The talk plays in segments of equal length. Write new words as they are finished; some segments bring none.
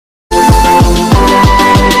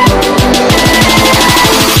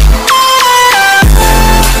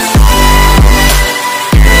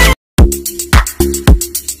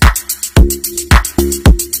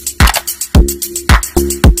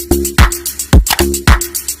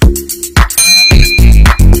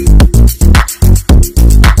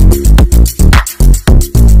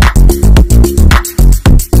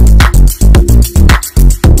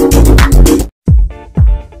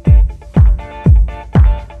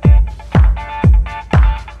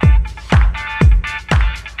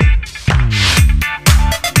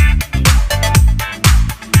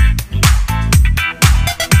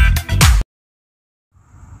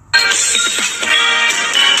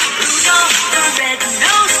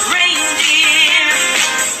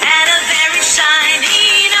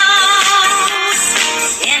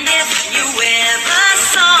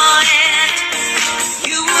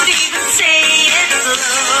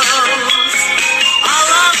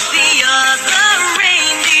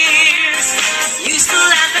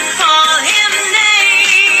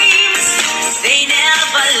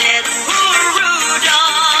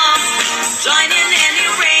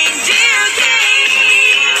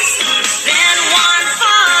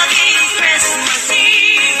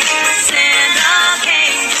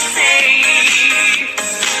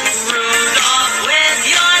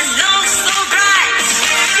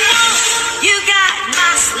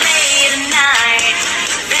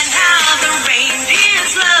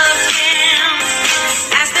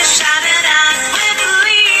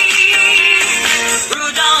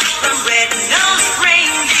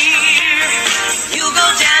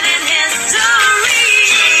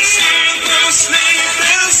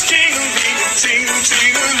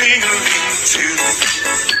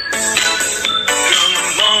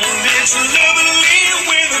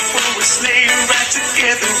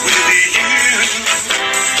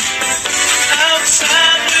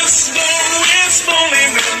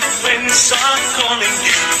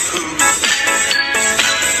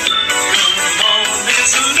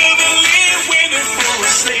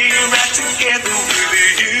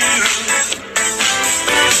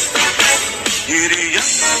Giddy up,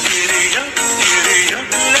 giddy up, giddy up,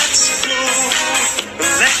 let's go.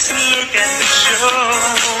 Let's look at the show.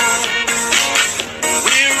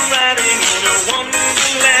 We're riding in a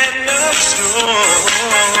wonderland of snow.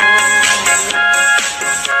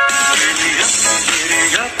 Giddy up,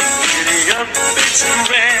 giddy up, giddy up, it's a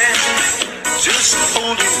red, just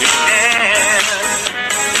holding your hand.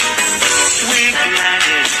 We're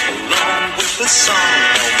gliding along with the song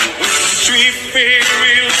of the wintry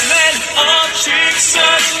fairyland. Our cheeks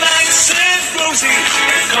are nice and rosy,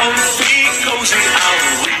 comfy, cozy, are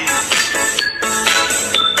we?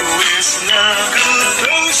 We're snuggled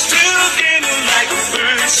close together like a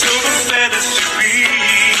bird so the feathers to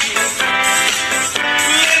breathe.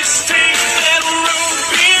 Let's take that road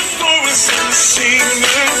before us and sing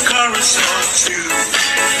a chorus or two.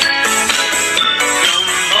 Come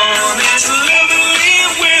on, it's lovely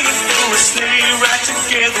weather for a sleigh ride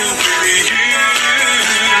together with you.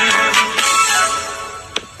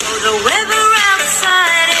 The weather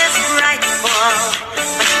outside is frightful,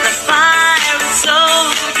 but the fire is so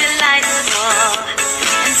delightful.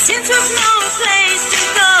 And since we've no place to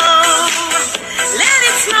go, let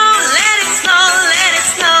it snow, let it snow, let it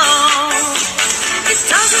snow. It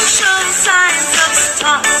doesn't show signs of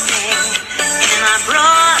stopping, and I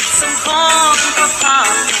brought some corn for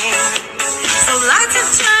popping. So lights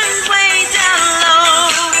have turned way down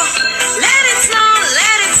low. Let it snow,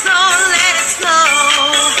 let it snow, let it snow.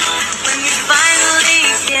 When we finally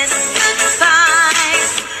kiss goodbye,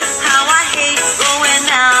 how I hate going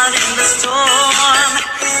out in the storm.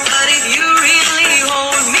 But if you really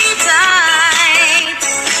hold me tight,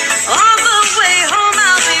 all the way home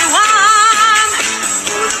I'll be warm.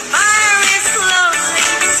 Oh, the fire is slowly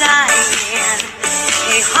dying.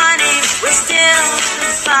 Hey honey, we're still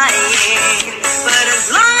fighting. But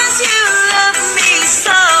as long as you love me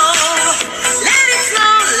so, let it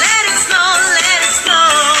snow, let it snow, let it snow.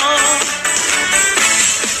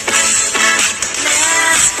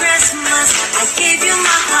 Last Christmas I gave you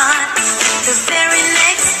my heart. The very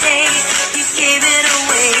next day you gave it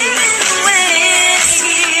away. This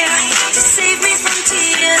year, to save me from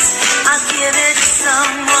tears, I'll give it to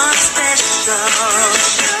someone special.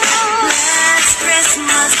 Last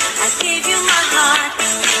Christmas I gave you my heart.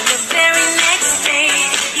 The very next day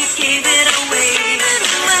you gave it away.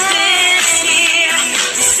 This year,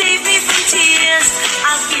 to save me from tears,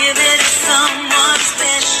 I'll give it to someone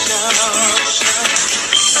special.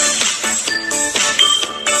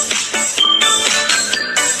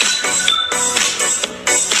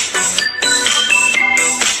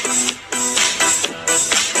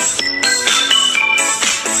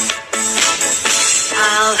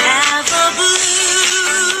 I'll have a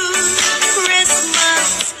blue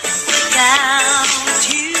Christmas without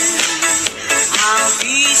you. I'll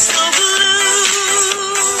be so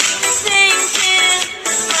blue thinking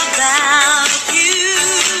about you.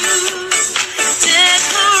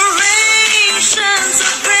 Decorations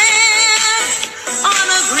of red on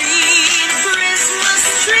a green Christmas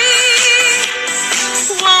tree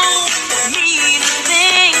won't mean a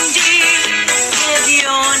thing, dear, if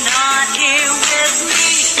you're not here with me.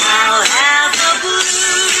 I'll have a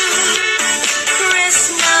blue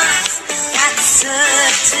Christmas, that's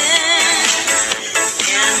certain.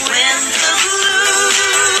 And when the blue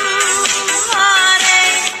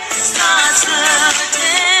heartache starts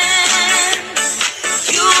hurting,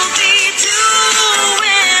 you'll be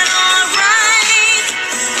doing alright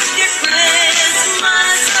with your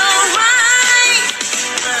Christmas alright.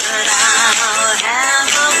 But I'll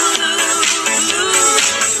have a blue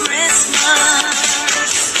Christmas.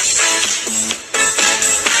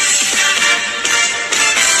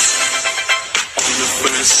 On the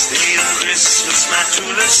first day of Christmas, my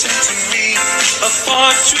true love sent to me a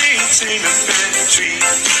partridge in a pear tree.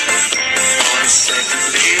 On the second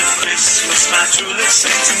day of Christmas, my true love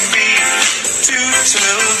sent to me two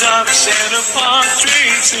turtle doves and a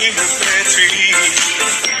partridge in a pear tree.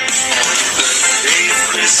 On the third day of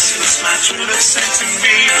Christmas, my true love sent to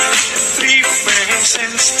me three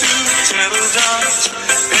frankincense, two turtle doves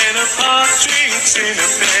and a partridge in a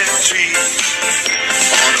pear tree.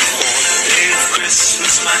 On the fourth day of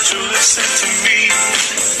Christmas, my true love sent to me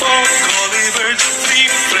four golly birds, three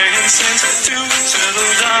frankincense, two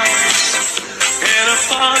turtle doves and a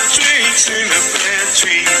partridge in a pear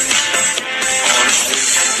tree. On the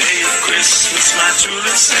fifth day of Christmas, my true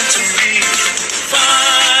love sent to me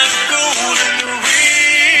five golden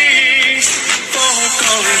rings, four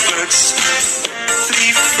golly birds,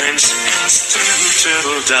 three French hens, two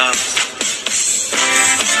turtle doves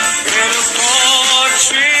and a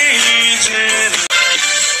partridge in a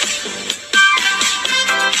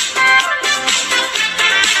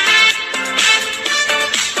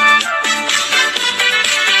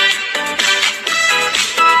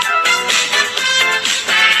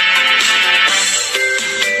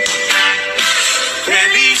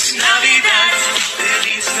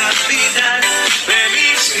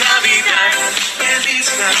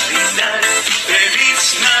Navidad, feliz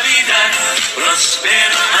Navidad,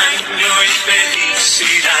 próspero año y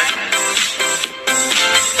felicidad.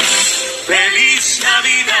 Feliz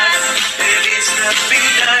Navidad, feliz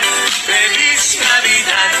Navidad, feliz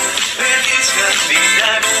Navidad, feliz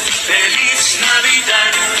Navidad, feliz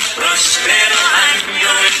Navidad, próspero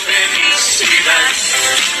año y felicidad.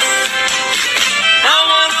 I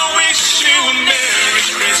wanna wish you a Merry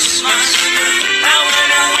Christmas. I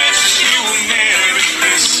wanna wish you a Merry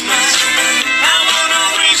Christmas. I wanna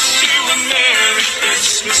wish you a Merry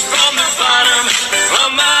Christmas from the bottom of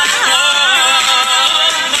my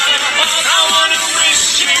heart. I wanna wish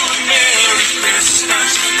you a Merry Christmas.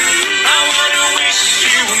 I wanna wish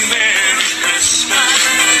you a Merry Christmas.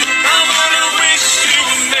 I wanna wish you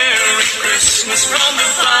a Merry Christmas from the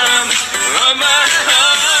bottom of my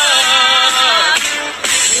heart.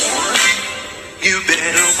 You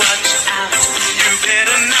better watch out, you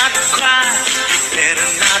better not cry, you better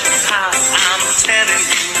not pout, I'm telling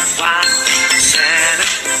you why. Santa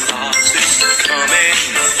Claus is coming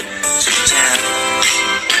to town.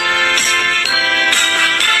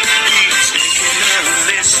 He's making a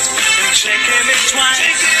list and checking it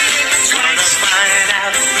twice, trying to find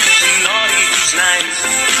out who's naughty, who's nice.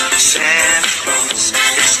 Santa Claus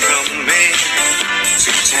is coming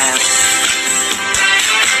to town.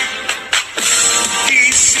 He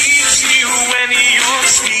sees you when you're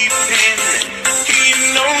sleeping. He